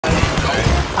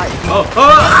Oh! Oh!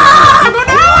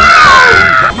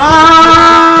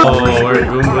 Oh, we're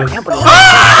Goomba.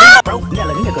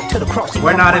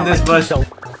 We're not in this bush.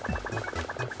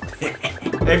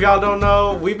 If y'all don't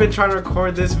know, we've been trying to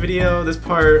record this video, this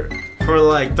part, for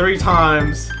like 3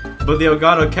 times, but the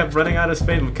Elgato kept running out of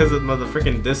space because of the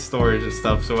freaking disk storage and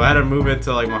stuff, so I had to move it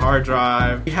to like my hard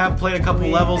drive. We have played a couple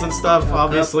levels and stuff,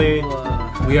 obviously.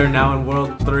 We are now in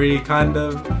World 3, kind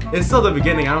of. It's still the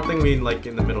beginning, I don't think we're like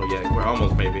in the middle yet. We're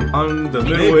almost maybe. On the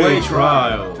Midway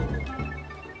Trial.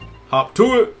 Hop to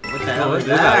it! What the hell is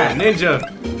that? Ninja!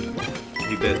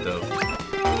 He dead though.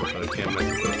 I can't mess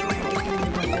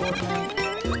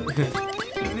with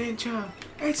Ninja!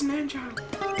 It's Ninja!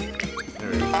 There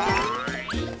we go.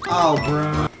 Oh,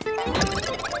 bro.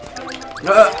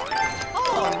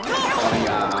 Oh my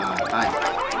god. Hi.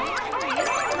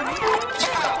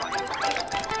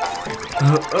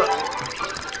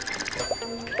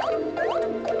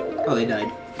 Oh, they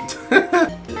died.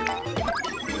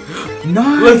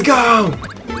 Nice! Let's go!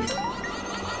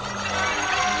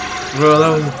 Bro,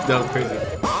 that was crazy.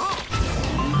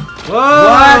 Whoa!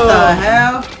 What the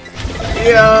hell?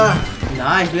 Yeah!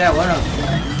 Nice, we got one of them.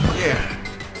 Yeah!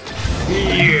 Yeah!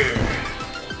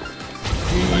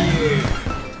 Yeah!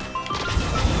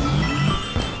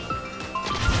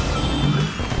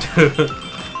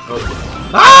 Oh.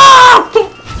 Ah!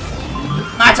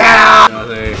 Watch out!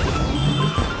 Nothing.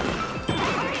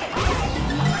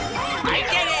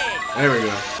 There we go.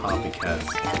 Copycats.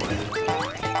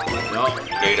 No,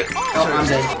 need it. Oh, I'm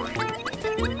dead.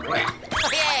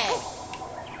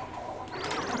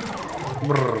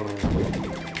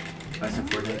 That's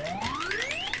important.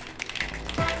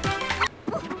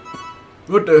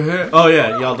 What the heck? Oh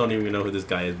yeah, y'all don't even know who this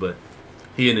guy is, but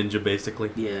he a ninja basically.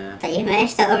 Yeah. So you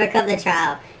managed to overcome the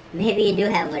trial. Maybe you do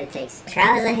have what it takes.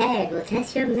 Trials ahead will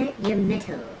test your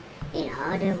mettle in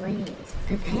all the ways.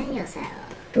 Prepare yourself.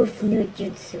 Poof no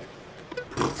jutsu.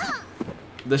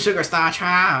 The Sugarstar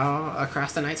trial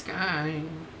across the night sky.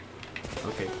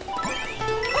 Okay.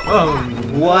 Oh,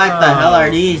 What the hell are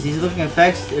these? These looking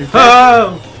effects.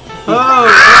 Oh! Oh!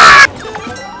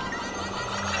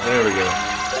 There we go.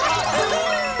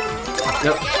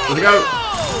 Yep, let's go!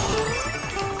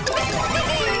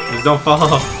 Just don't fall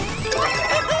off.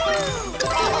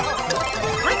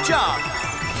 Great job!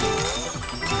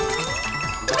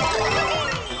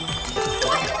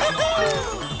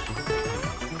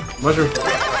 Mushroom.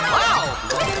 Wow!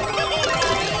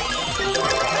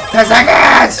 10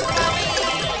 seconds!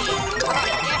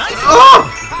 Oh!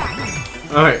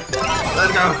 Alright,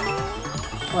 let's go.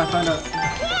 Oh, I found out.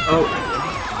 Oh.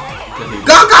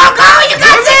 Go, go, go! You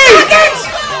got 10 seconds!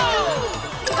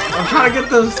 I'm trying to get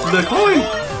the coin.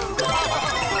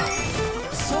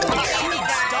 So many shooting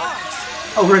stars!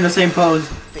 Oh, we're in the same pose.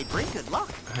 They bring good luck.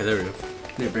 Alright, there we go.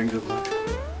 They bring good luck.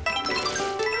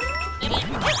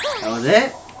 That was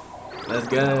it? Let's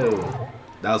go.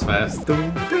 That was fast.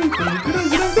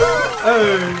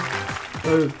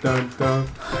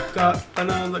 Got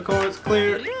another course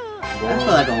clear. I feel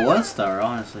like a 1-star,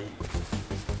 honestly.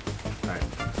 Alright.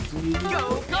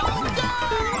 Go, go,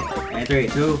 go! And 3,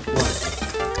 2, 1.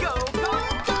 Go, go,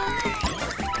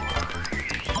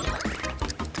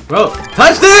 Bro,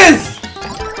 touch this!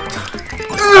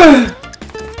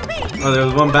 Oh, there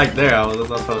was one back there. That's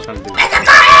what I was trying to do.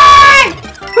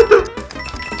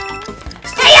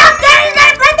 Stay up there! You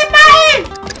gotta press the button!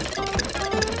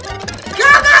 Go,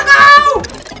 go, go!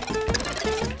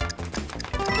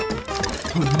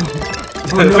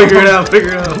 Oh, no. Figure it out,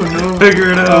 figure it out. Oh, no. Figure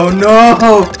it out. Oh no!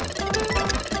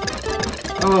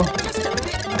 Oh.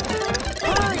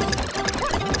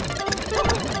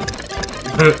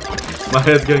 My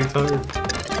head's getting tired.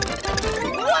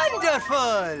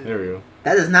 Wonderful! There we go.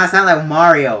 That does not sound like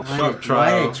Mario. Sharp Why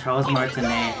trial. did Charles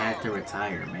Martinet have to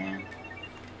retire, man?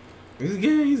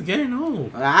 He's getting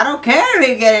old. I don't care if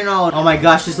he's getting old. Oh my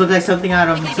gosh, this looks like something out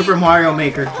of Super Mario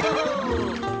Maker.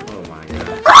 Oh my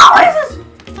god. Oh, what is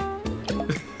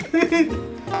this?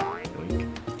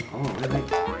 Oh, really?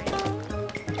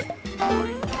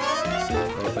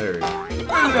 Oh, there we go.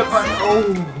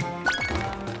 Oh.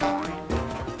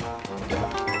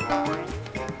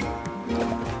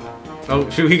 Oh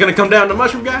shoot, he gonna come down, the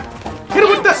mushroom guy? Hit him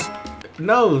with that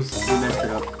nose. We messed it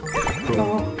up.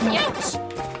 Yes!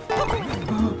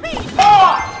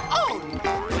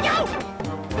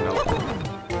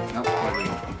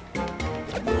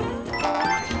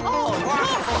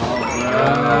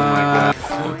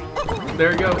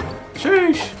 There we go.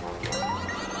 Sheesh.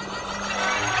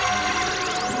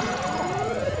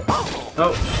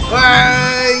 Oh.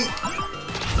 Wait!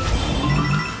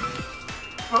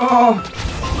 Oh.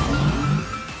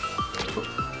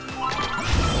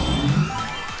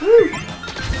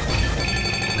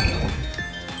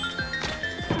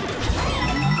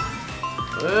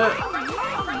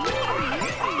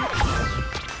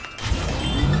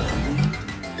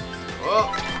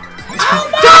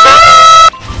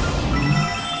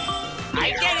 I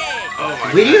did it! Oh my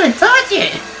We didn't even touch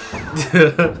it!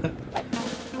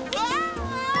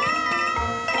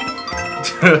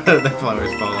 The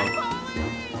flowers fall off.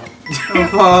 I'm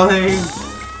falling.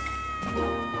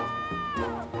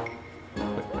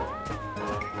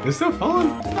 It's still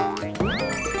falling.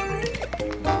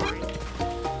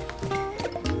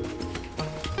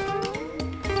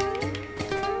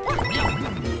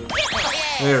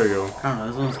 There we go. I don't know,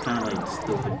 this one's kind of like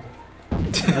stupid.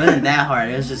 It wasn't that hard,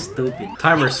 it was just stupid.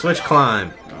 Timer switch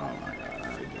climb. Oh my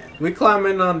god, again. We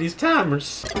climbing on these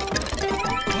timers.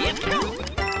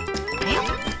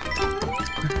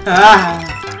 Ah!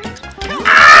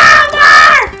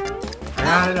 I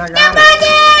got it, I got it.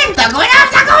 Está going up!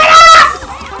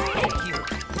 Thank you.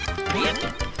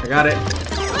 I got it.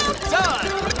 Done!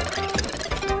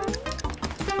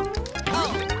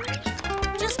 Oh,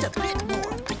 just a bit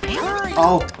more. Hurry!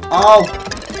 Oh! Oh!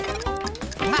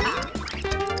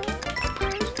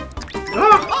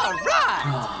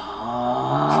 Alright!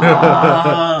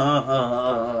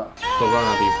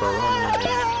 Piranha be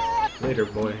piranha. Later,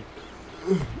 boy.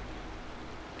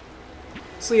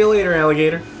 See you later,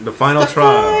 alligator. The final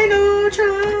trial.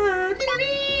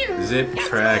 Zip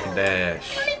track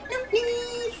dash.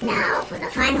 Now for the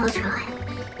final trial.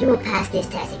 You will pass this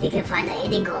test if you can find the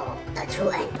hidden goal, the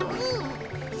true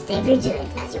endpoint. Stay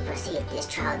vigilant as you proceed. This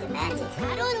trial demands it.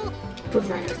 Proof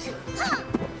no jutsu.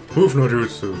 Proof no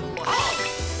jutsu.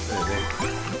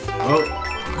 Oh.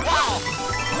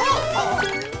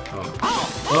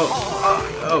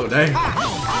 Oh, dang.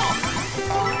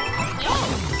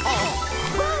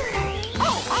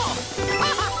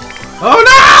 Oh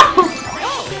no!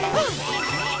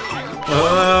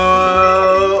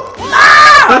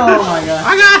 Oh my god. I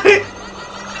got it!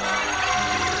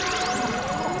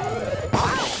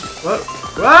 Whoa!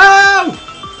 Whoa!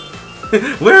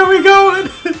 Where are we going?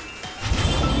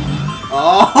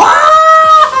 Oh!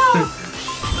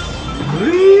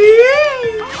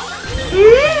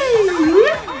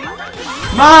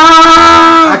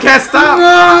 I can't stop!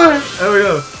 There we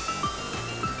go.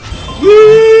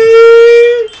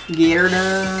 Get her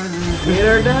done. Get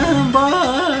her done,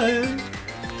 boy!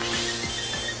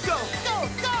 Go, go,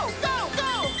 go, go, go!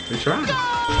 We tried.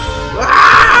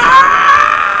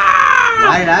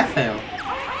 Why did I fail?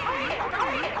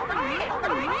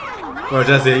 Oh,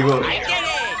 Jesse, you go. I did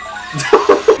it!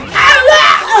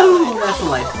 Oh, that's a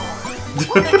life.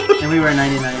 And we were at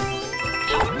 99.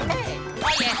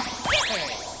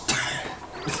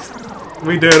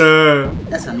 We did it!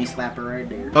 That's a knee slapper right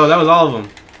there. Oh, that was all of them.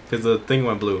 Because the thing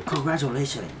went blue.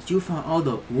 Congratulations, you found all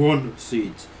the Wonder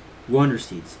Seeds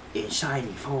in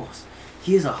Shiny Falls.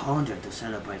 Here's 100 to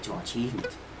celebrate your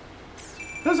achievement.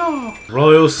 That's all.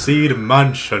 Royal Seed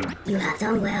Mansion. You have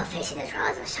done well facing the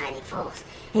trials of Shining Falls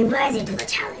and rising to the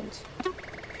challenge.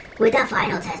 With the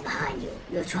final test behind you,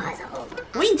 your trials are over.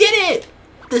 We did it!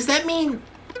 Does that mean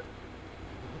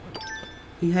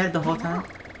he had it the whole time?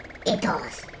 It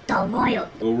does. The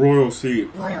Royal Seed.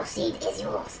 royal seed is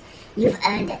yours. You've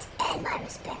earned it and my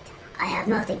respect. I have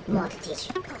nothing more to teach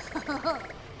you.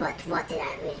 But what did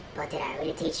I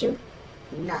really teach you?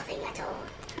 Nothing at all.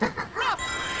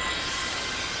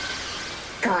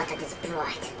 God, that is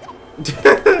bright.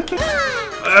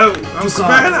 Oh, I'm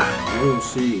Savannah! Royal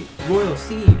Seed. Royal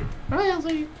Seed. Royal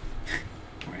Seed.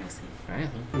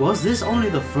 Was this only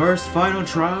the first final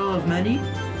trial of many?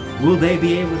 Will they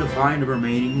be able to find the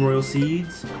remaining Royal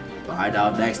Seeds? Find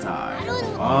out next time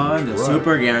on the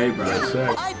Super Gary Bros.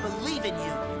 I believe in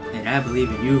you. And I believe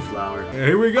in you, Flower.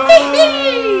 Here we go!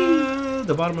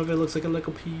 The bottom of it looks like a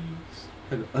little piece.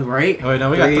 Right? Oh, wait, now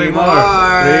we got three more.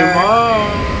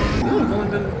 We've only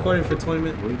been recording for 20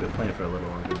 minutes. We've been playing for a little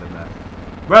longer than that.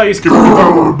 Bro, you skipped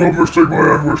Don't mistake my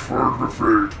anguish for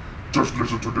defeat. Just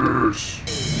listen to this.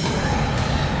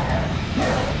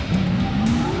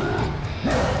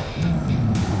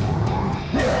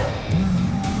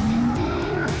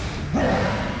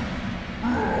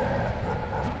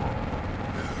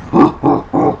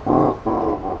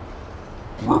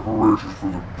 Preparations for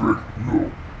the big, no,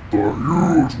 the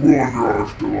huge one are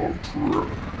still on track.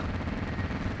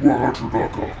 We'll have to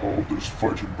knock out all this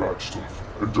fighting bad stuff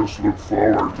and just look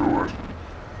forward to it.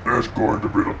 It's going to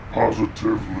be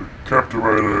positively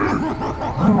captivating.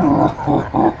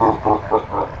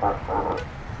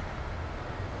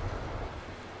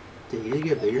 Did he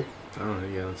get bigger? I don't know,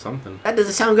 yeah, something. That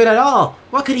doesn't sound good at all.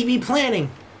 What could he be planning?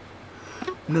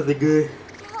 Nothing good.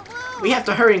 We have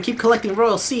to hurry and keep collecting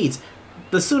royal seeds.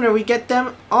 The sooner we get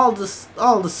them, all the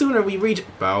sooner we reach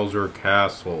Bowser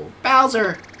Castle.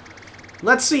 Bowser!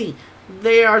 Let's see.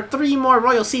 There are 3 more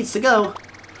royal seeds to go.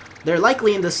 They're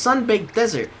likely in the sun-baked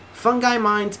desert, fungi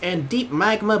mines, and deep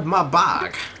magma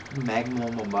bog. Magma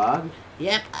bog?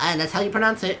 Yep, that's how you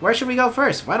pronounce it. Where should we go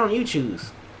first? Why don't you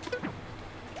choose?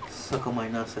 Suck on my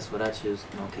nuts, that's what I choose.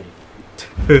 No, I'm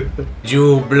kidding.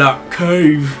 Jewel Block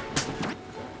Cave.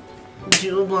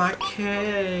 Jewel Block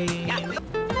Cave.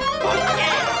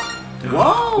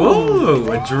 Whoa!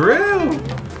 Whoa, a drill!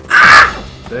 Ah!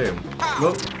 Damn.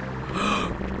 Whoa.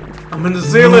 I'm in the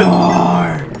ceiling!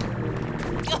 More.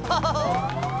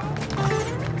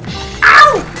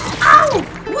 Ow! Ow!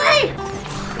 Wait!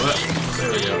 What?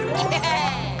 There we go.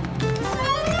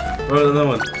 Oh, another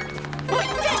one.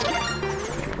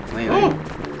 Wait, Oh! wait.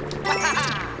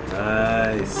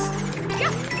 Nice.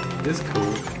 This is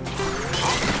cool.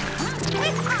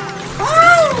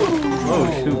 Oh,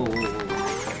 shoot.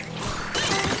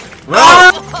 Oh!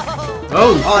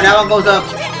 Oh! Oh, that one goes up.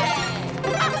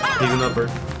 He's an upper.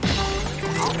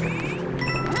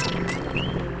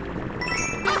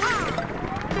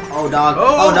 Oh, dog. Oh,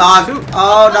 Oh, dog. shoot.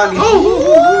 Oh, dog.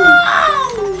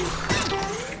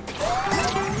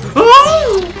 Oh!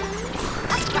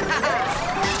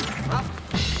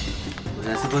 Was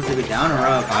that supposed to be down or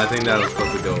up? I think that was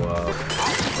supposed to go up.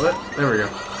 What? There we go.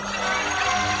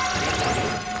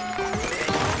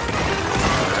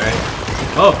 Alright.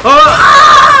 Oh! Oh!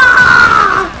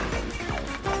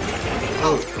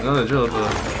 Oh! Another drill.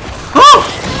 Oh!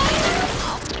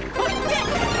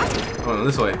 Oh, no,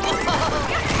 this way.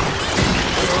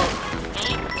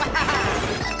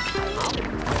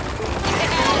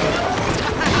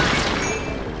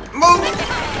 Move!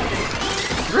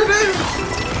 You're there!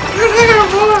 You're there,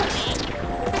 boy!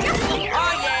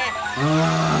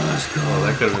 Let's go. Oh,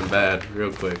 that could have been bad,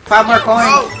 real quick. 5 more coins.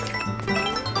 Oh!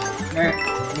 There.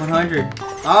 100.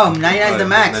 Oh, 99's the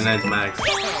max. 99's max.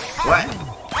 What?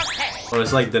 Oh,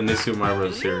 it's like the new Super Mario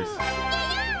Bros. Series.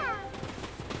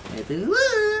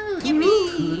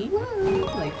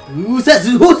 Who's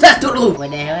that turtle? What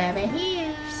the hell happened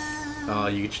here? Oh,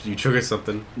 you triggered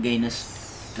something.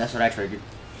 Gayness. That's what I triggered.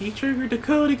 He triggered the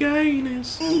code of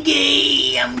gayness.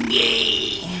 Gay, I'm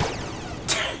gay.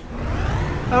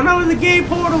 Oh no, it's a gay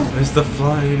portal! It's the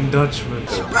Flying Dutchman.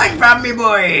 Right from me,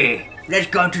 boy. Let's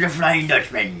go to the Flying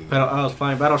Dutchman. Petal, I was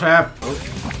flying Battleship. Oh.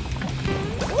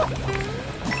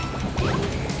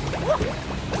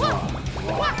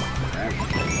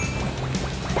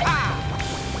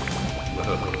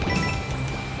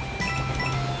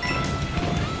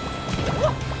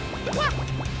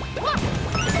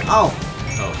 Oh.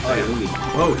 Oh, Oh, damn. Louis.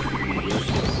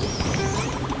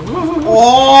 Whoa.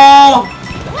 Oh!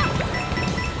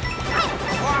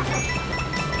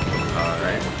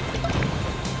 Alright.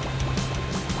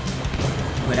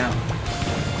 Go down.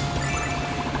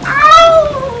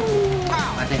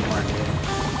 I think Mark did.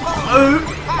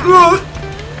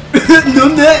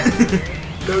 Done that.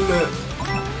 Done that.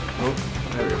 Oh,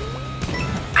 there we go.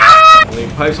 Only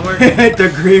pipes work? The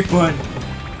Greek one.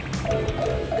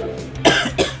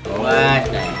 Oh. What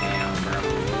the hell, bro?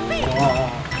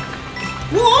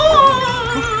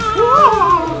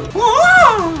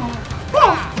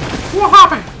 What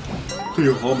happened? To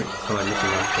your homie. Oh, I missed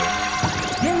your last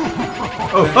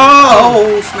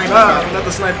Oh, sniper. Ah, not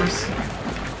the snipers.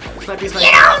 Snipey, sniper.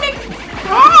 Get on it!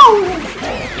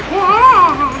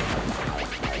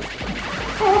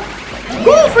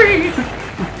 Goofy!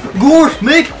 Gorge,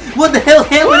 Mick! What the hell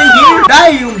happened here?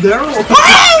 Damn, Daryl!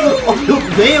 Oh,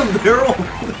 damn, Daryl!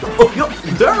 Oh,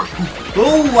 Daryl!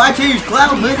 Oh, I changed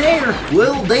cloud mid-air!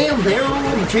 Well, damn, Daryl,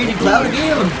 I'm changing cloud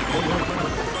again!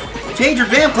 Change your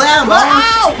damn cloud, boss!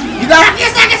 You got a few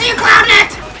seconds in your cloud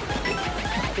net!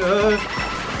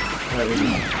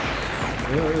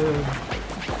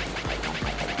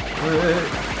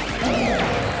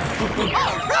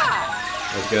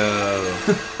 Let's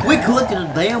go. We collected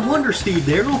a damn wonder seed,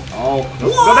 Daryl! Oh, Go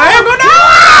down!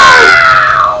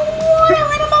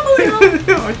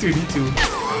 R2D2.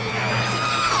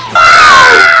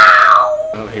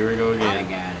 Oh, here we go I again.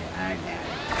 got it, I got it.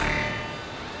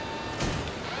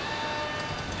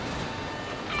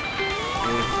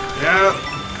 Yeah.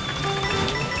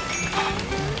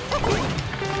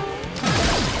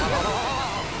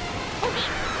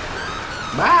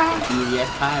 Bye.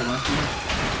 Easiest pie once more.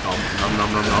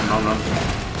 Nom.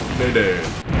 They did.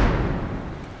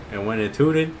 And when it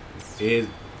tooted, it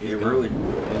ruined.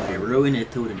 It ruined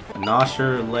it to them.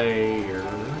 Gnawsher Lair.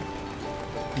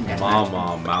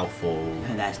 Maw-Maw Mouthful.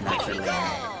 That's not your lair.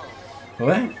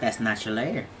 What? That's not your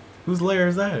lair. Whose lair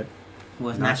is that?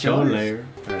 Was Not not your yours. lair.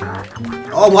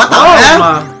 Oh, what the Oh hell?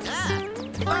 my!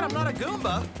 Glad I'm not a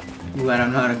Goomba. Glad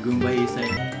I'm not a Goomba, you say.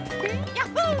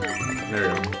 There you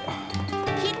go.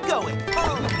 Keep going.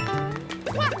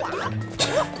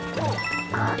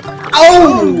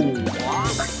 Oh!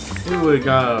 We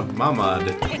got Maw-Maw.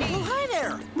 Well, hi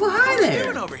there. Well, hi What are you there.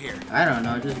 doing over here? I don't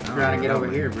know, just trying to get over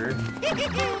here, bird.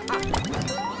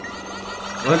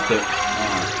 What the?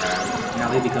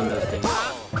 Now we become those things.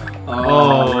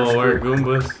 Oh, we're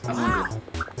Goombas. I'm hungry.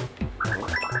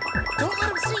 Don't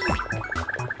let him see you.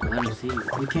 Let me see.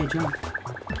 We can't jump.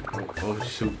 Oh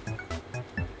shoot.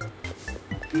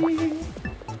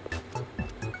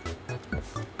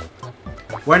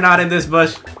 We're not in this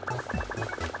bush.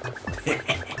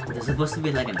 Is it supposed to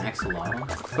be like an axolotl?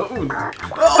 Oh.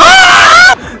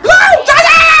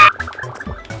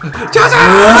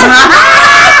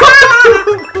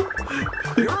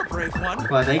 You're a brave one.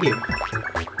 Well, thank you.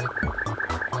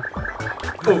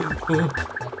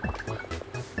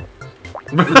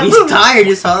 He's tired,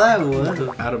 you saw that?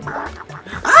 What? Out of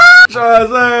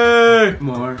Jose!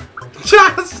 More.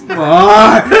 Jose!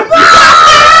 More!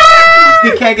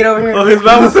 He can't get over here. Oh, his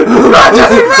mouth was run,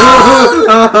 Jose, run!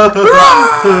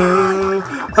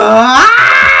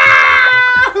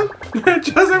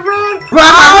 Jose, run!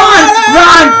 Run!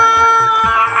 Run!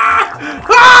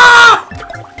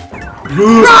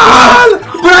 Run!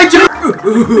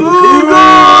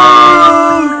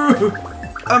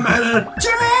 I'm at it.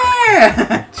 Jimmy!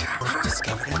 I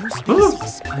discovered a new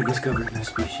species. I discovered a new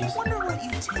species. Wonder what you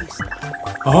taste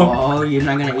like. Oh, you're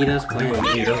not gonna eat us, You plant.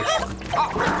 won't eat us.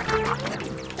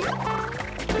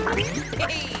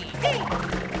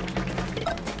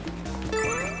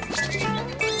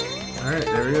 Alright,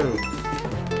 there we go.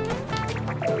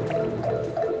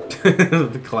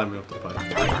 Climbing up the pipe.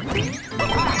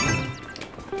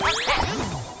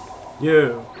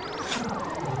 Yeah.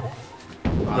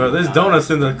 Bro, there's donuts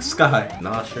in the sky.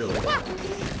 Gnawsher Lair.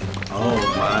 Oh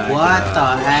my What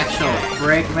god. the actual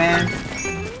frick, man?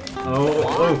 Oh.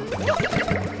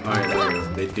 Alright, there we go.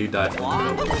 They do die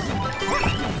from the donuts.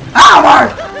 Ah,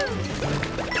 Mark!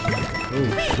 Oh,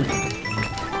 shoot.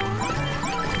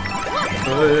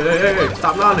 Hey,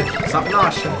 stop nodding. Stop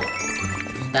noshing.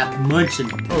 Stop munching.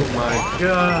 Oh my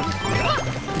god.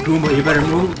 Goomba, you better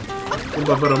move.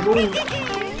 Goomba better move.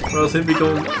 Or else he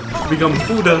become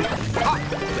Fuda.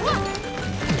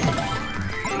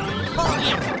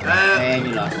 And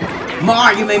you lost it.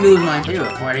 Mar, you made me lose mine too.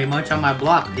 40 munch on my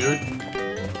block, dude.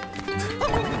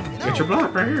 Get your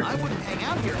block right here. I wouldn't hang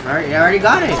out here. Alright, you already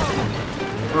got it.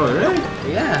 Oh, really?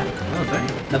 Yeah, Oh, dang.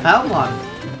 the power block.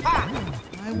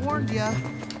 I warned ya.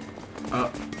 Oh.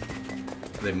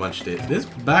 They munched it. This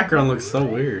background looks so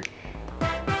weird.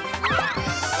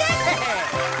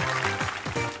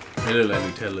 It'll let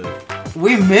me tell it.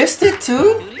 We missed it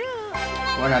too?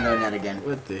 We're not doing that again.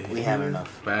 What the We have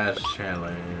enough. Bad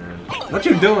challenge. What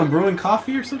you doing? Brewing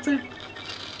coffee or something?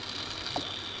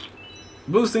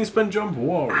 Boosting spin jump.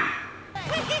 Whoa.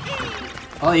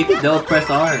 Oh, you can double press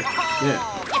R. Yeah.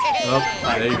 Oh,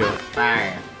 there you go.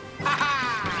 Fire.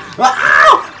 Oh.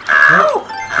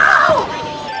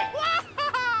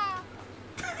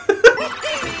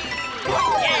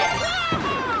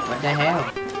 What the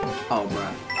hell? Oh, bro.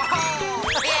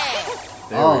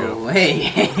 There we Oh, go. hey.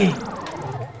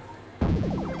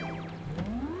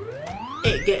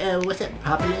 Hey, what's up,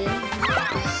 Poppin'?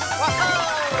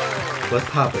 What's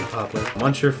poppin', poppin'?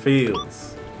 Muncher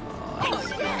Fields. Oh, this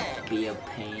is gonna be a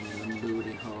pain in the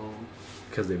booty hole.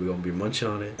 Because they were gonna be munching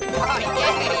on it.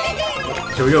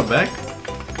 Should we go back?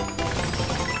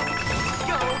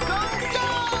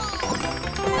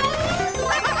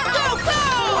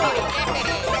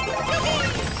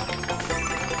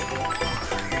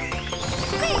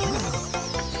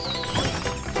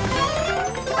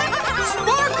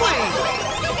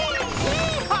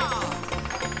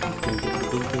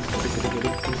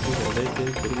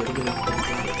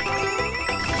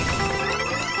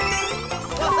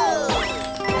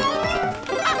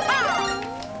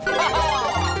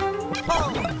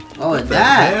 Oh, it's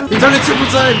that. He turned it triple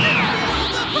time!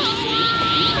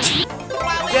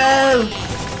 Go!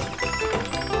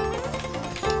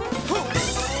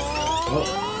 Oh.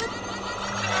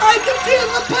 I can feel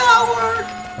the power!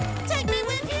 Take me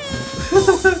with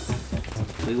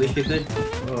you. We wish we could.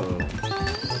 Oh.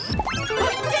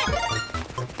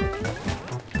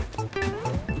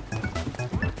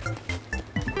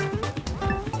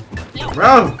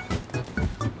 Bro!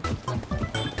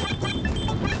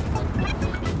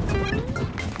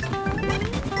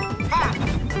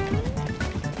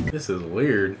 This is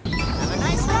weird. Have a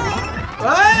nice night.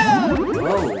 Ah!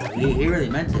 Whoa, he really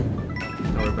meant it.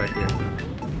 Oh, we're back here.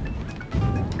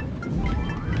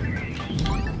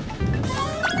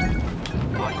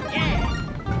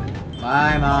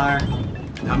 Bye, Mar.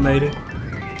 I made it. I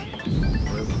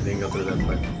didn't go through that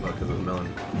part because of the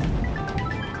melon.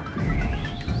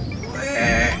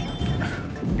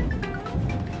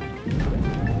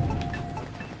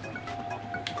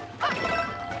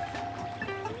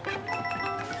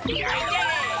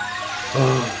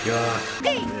 Oh god.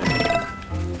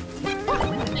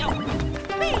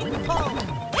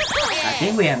 I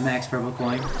think we have max purple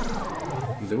coin.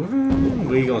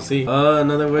 We gonna see.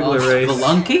 Another wiggler race.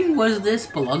 Spelunking? Was this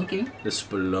spelunking? The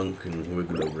spelunking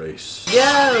wiggler race. Yo!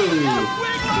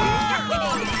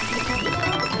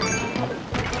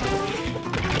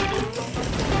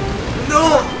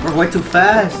 No! We're way too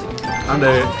fast. I'm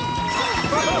dead.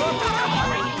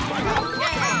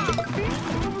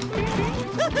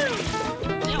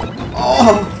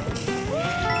 Oh!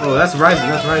 Oh, that's rising.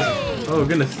 That's rising. Oh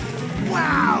goodness.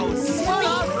 Wow!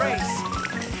 Speed race!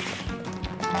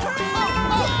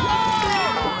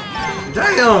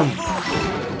 Damn!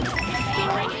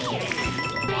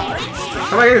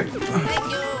 Come back here. Thank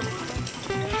you!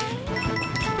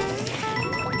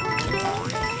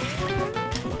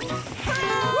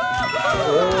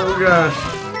 Oh gosh.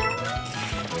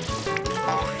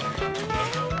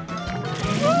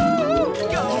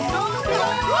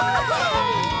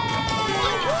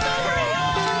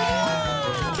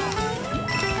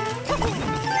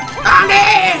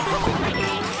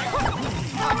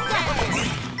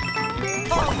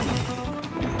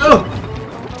 Oh!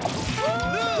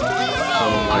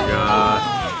 Oh my god.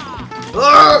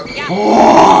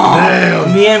 Oh!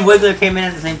 Damn! Me and Wiggler came in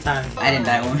at the same time. I didn't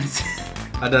die once.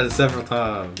 I done it several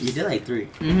times. You did like 3.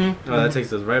 Oh, that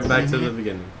takes us right back to the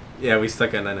beginning. Yeah, we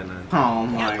stuck at 99. Oh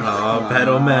my Oh,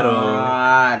 pedal metal.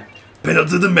 god. Pedal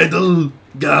to the metal.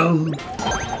 Go.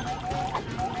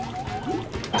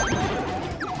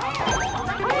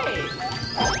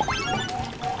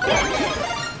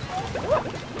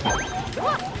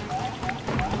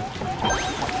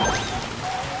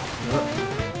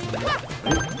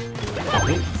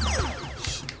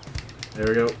 There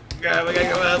we go. God, we gotta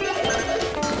go up.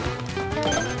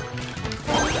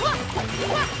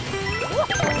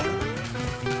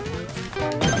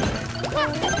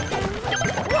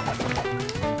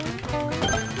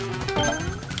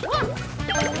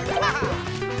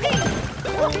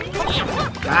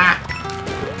 Ah!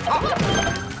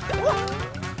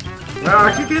 No,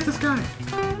 I can't get this guy.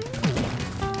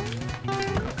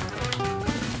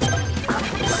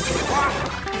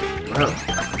 Wow.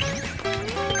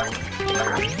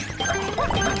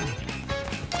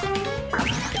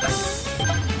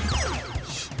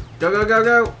 Go, go, go,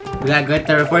 go! We got good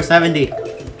 3470.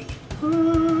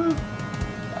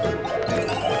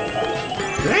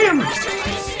 Damn!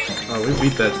 Oh, we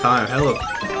beat that time. Hella.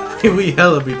 We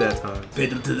hella beat that time.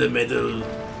 Pedal to the metal.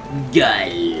 Guy.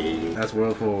 That's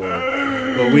World 4.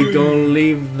 But we gonna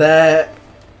leave that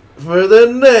for the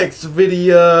next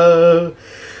video.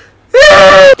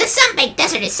 The Sunbaked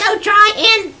Desert is so dry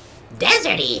and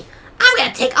deserty. I'm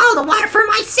gonna take all the water for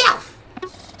myself.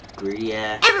 Greedy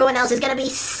ass. Everyone else is gonna be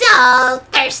so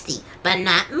thirsty, but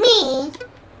not me.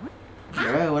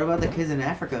 Bro, what about the kids in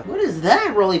Africa? What is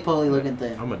that roly-poly looking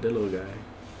thing? Armadillo guy.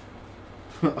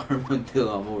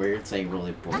 Armadillo, I'm over here saying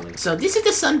roly-poly. So this is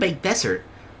the Sunbaked Desert.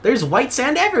 There's white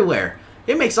sand everywhere.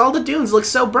 It makes all the dunes look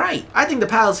so bright. I think the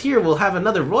pals here will have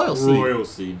another royal seed.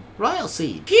 seed. Royal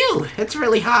seed. Phew, it's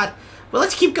really hot. But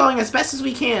let's keep going as best as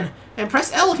we can. And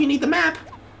press L if you need the map.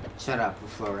 Shut up,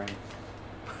 Florida.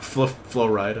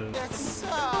 Florida. It's so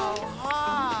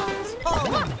hot!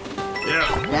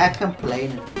 Yeah. Dad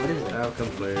complaining. What is it? I'll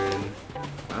complain.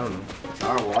 I don't know.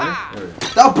 Shower water?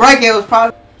 Don't break it, it was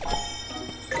probably...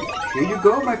 Here you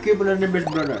go, my cumulonimbus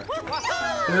brother.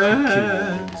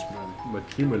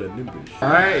 Cumulonimbus.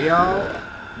 Alright, y'all.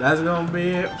 That's gonna be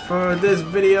it for this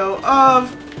video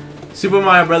of Super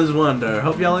Mario Brothers Wonder.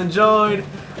 Hope y'all enjoyed.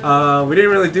 We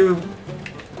didn't really do,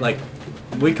 like,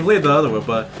 we completed the other one,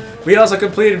 but we also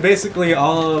completed basically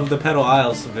all of the Petal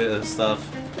Isles stuff.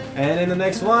 And in the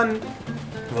next one,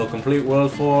 we'll complete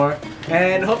World 4.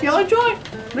 And hope y'all enjoy.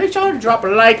 Make sure to drop a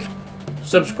like,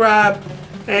 subscribe,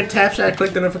 and tap that,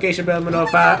 click the notification bell to be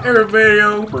notified every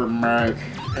video.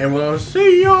 And we'll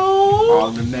see y'all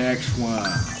On the next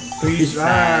one. Peace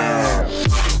out.